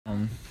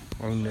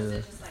Welcome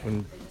to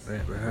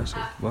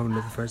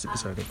the first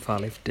episode of Far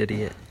Left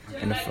Idiot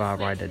and a Far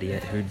Right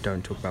Idiot who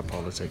don't talk about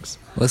politics.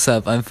 What's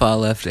up? I'm Far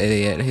Left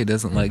Idiot who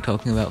doesn't like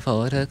talking about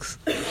politics.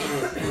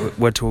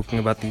 We're talking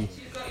about the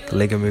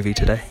Lego movie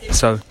today,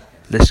 so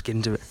let's get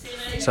into it.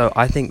 So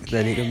I think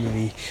the Lego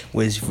movie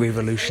was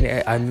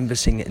revolutionary. I remember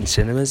seeing it in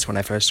cinemas when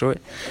I first saw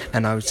it,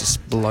 and I was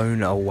just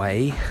blown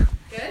away.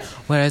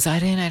 Whereas I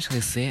didn't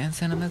actually see it in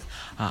cinemas.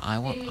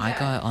 I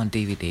got it on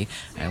DVD.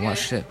 I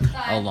watched it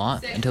a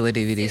lot until the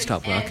DVD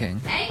stopped working.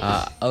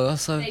 I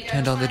also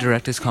turned on the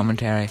director's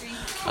commentary.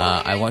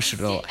 I watched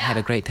it all, had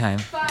a great time.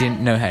 Didn't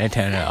know how to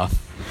turn it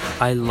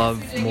off. I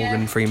love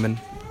Morgan Freeman.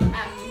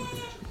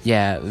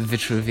 Yeah,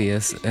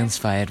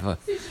 Vitruvius-inspired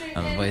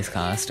voice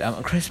cast.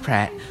 Chris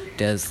Pratt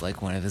does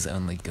like one of his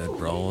only good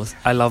roles.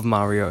 I love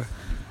Mario.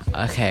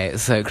 Okay,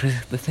 so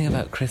the thing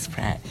about Chris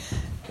Pratt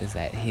is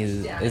that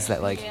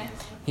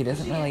he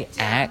doesn't really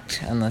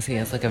act unless he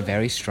has like a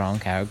very strong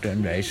character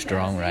and very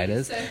strong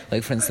writers.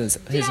 Like for instance,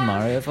 his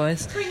Mario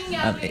voice,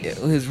 it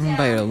was written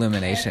by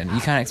Illumination. You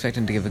can't expect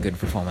him to give a good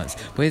performance,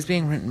 but he's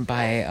being written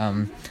by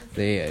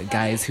the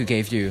guys who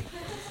gave you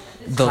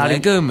the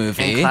Lego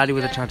Movie, and Cloudy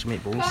with a Chance of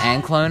Meatballs,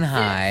 and Clone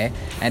High,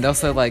 and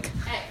also like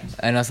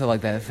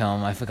that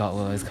film. I forgot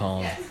what it was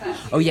called.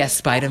 Oh yeah,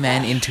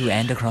 Spider-Man Into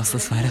and Across the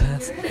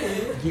Spider-Verse.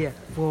 Yeah.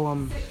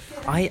 Well,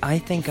 I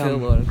think Phil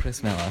Lord and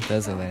Chris Miller,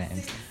 those are their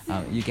names.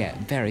 You get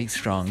very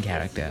strong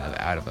character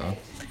out of them.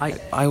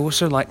 I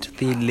also liked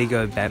the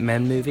Lego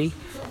Batman movie.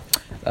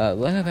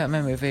 Lego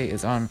Batman movie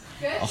is on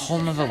a whole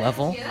nother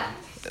level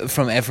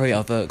from every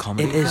other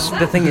comedy. It is.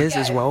 The thing is,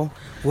 as well,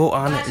 Will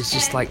Arnett is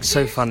just like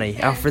so funny.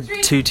 Alfred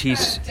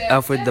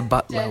the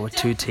Butler with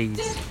 2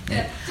 T's.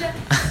 Yeah.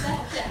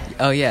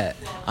 Oh yeah,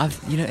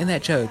 in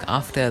that joke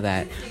after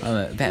that,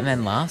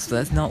 Batman laughs. But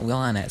that's not Will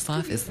Arnett's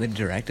laugh; it's the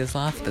director's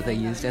laugh that they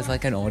used as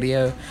like an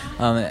audio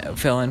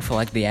fill-in for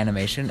like the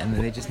animation, and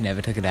then they just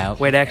never took it out.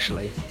 Wait,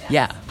 actually,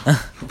 yeah.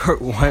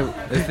 Why?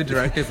 It's the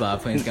director's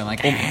laugh when he's going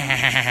like.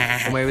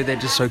 Or maybe they're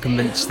just so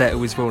convinced that it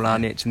was Will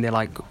Arnett, and they're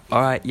like,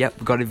 "All right, yep,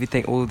 we got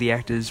everything." All the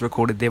actors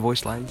recorded their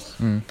voice lines.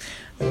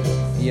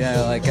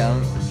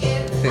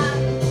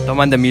 Don't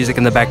mind the music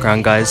in the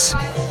background, guys.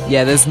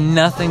 Yeah, there's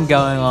nothing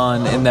going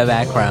on in the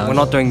background. We're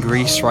not doing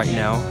Grease right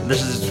now.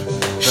 This is...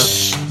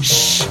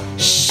 Shh.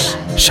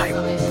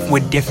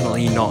 We're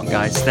definitely not,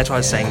 guys. That's what I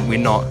was saying. We're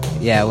not.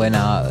 Yeah, we're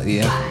not.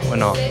 Yeah. We're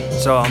not.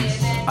 So,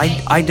 I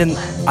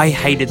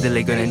hated the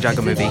Lego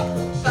Ninjago movie.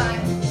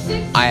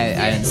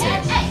 I didn't see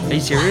it. Are you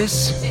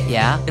serious?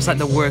 Yeah. It's like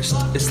the worst.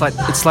 It's like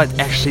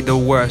actually the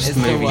worst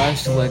movie.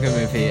 It's the worst Lego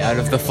movie out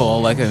of the 4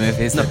 Lego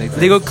movies that exist.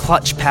 They got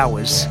Clutch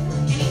Powers.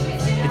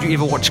 Did you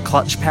ever watch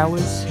Clutch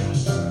Powers?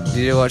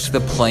 Did you watch the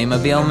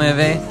Playmobil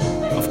movie?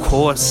 Of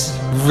course.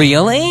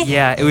 Really?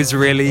 Yeah, it was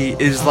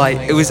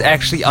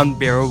actually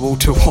unbearable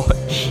to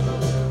watch.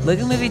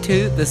 Lego Movie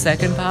 2, the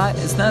second part,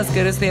 is not as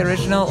good as the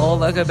original or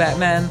Lego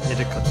Batman,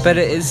 but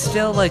it is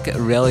still like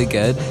really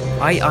good.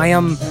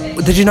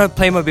 Did you know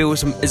Playmobil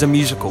is a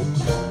musical?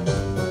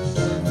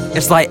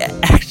 It's like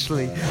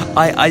actually,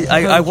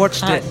 I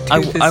watched it.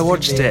 I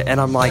watched it,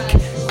 and I'm like,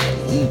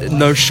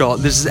 no shot.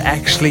 This is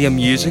actually a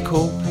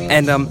musical,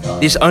 and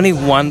there's only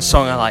one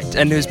song I liked,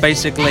 and it was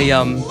basically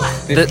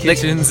the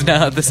kitchen's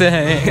not the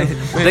same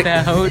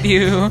without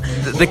you.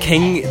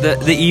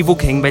 The evil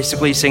king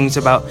basically sings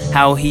about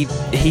how he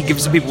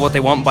gives the people what they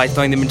want by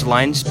throwing them into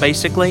lines,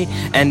 basically,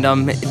 and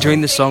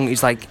during the song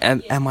he's like,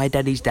 am I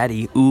daddy's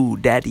daddy? Ooh,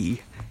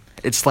 daddy.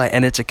 It's like,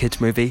 and it's a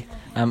kids movie.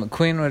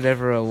 Queen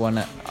whatever a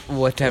wannabe.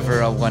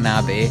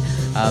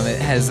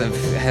 It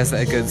has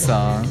a good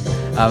song.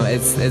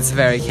 It's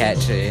very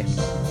catchy.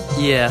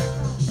 Yeah.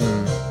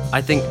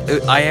 I think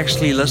I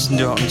actually listened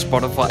to it on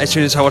Spotify as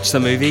soon as I watched the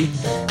movie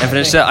and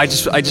finished it. I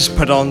just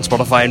put it on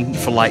Spotify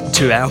for like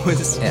 2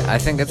 hours. Yeah, I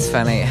think it's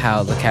funny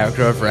how the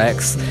character of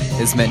Rex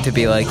is meant to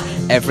be like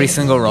every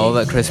single role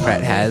that Chris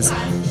Pratt has,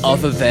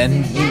 other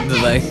than the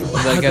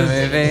Lego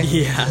movie.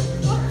 Yeah.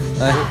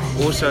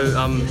 Also,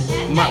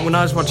 when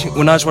I was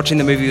watching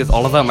the movie with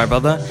Oliver, my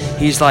brother,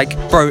 he's like,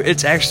 "Bro,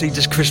 it's actually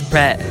just Chris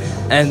Pratt,"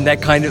 and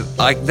that kind of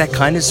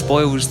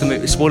spoils the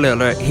movie. Spoiler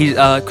alert: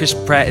 Chris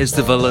Pratt is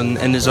the villain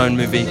in his own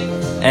movie,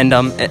 and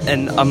I'm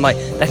like,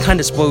 that kind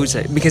of spoils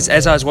it, because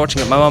as I was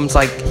watching it, my mom's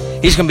like,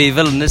 "He's gonna be a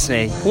villain, isn't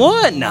he?"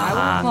 What? Nah. I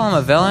wouldn't call him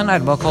a villain.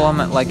 I'd more call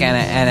him like an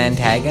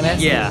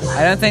antagonist. Yeah.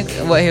 I don't think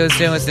what he was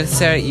doing was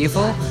necessarily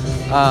evil,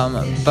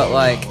 but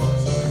like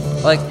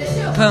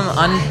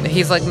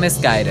he's like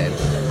misguided.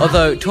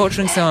 Although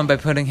torturing someone by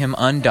putting him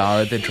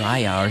under the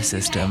dry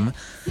system,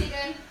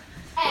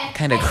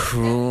 kind of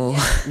cruel.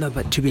 No,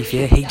 but to be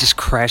fair, he just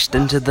crashed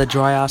into the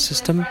dry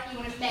system.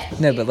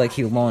 No, but like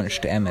he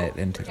launched Emmett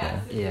into the...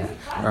 Yeah.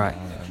 Alright.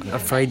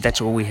 Afraid that's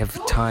all we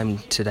have time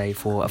today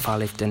for a far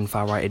left and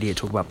far right idiot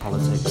talk about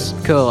politics.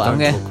 Cool. I'm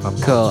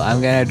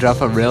gonna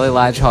drop a really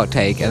large hot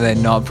take and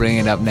then not bring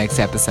it up next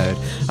episode.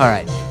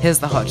 Alright, here's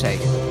the hot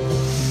take.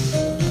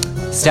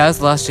 Star Wars: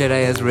 The Last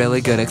Jedi is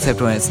really good,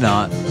 except when it's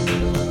not.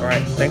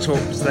 Alright, thanks for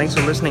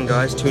listening,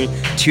 guys,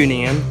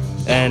 tuning in,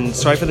 and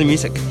sorry for the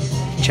music.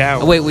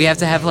 Ciao. Wait, we have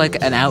to have like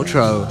an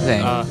outro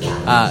thing.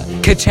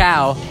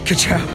 Ka-chow. Ka-chow.